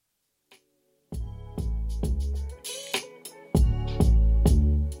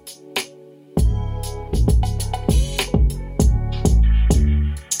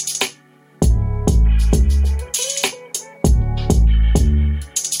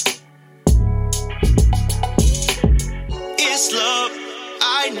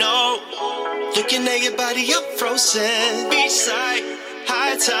Looking at your body, I'm frozen. Beachside,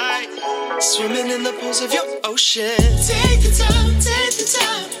 high tide, swimming in the pools of your ocean. Take the time,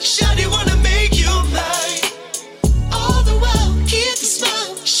 shawty wanna make you mine. All the while, keep the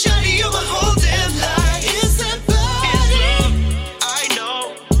smile, shawty you're my whole damn life. It's that body, I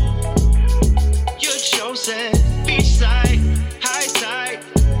know, you're chosen. Beachside, high tide,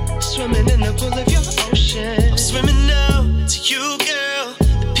 swimming in the pool of your ocean. I'm swimming now to you, girl.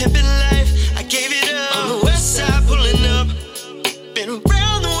 The pimpin' life, I gave it up. On the west side, pulling up. Been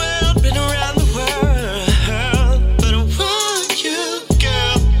around the world, but I want you,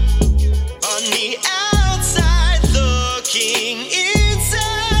 girl. On the outside, looking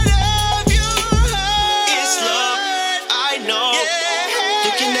inside of your heart. It's love, I know. Yeah.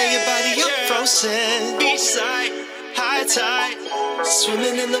 Looking at your body, you're frozen. Beachside, high tide,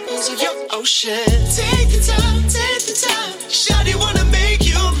 swimming in the pools of your ocean. Take the time, shawty wanna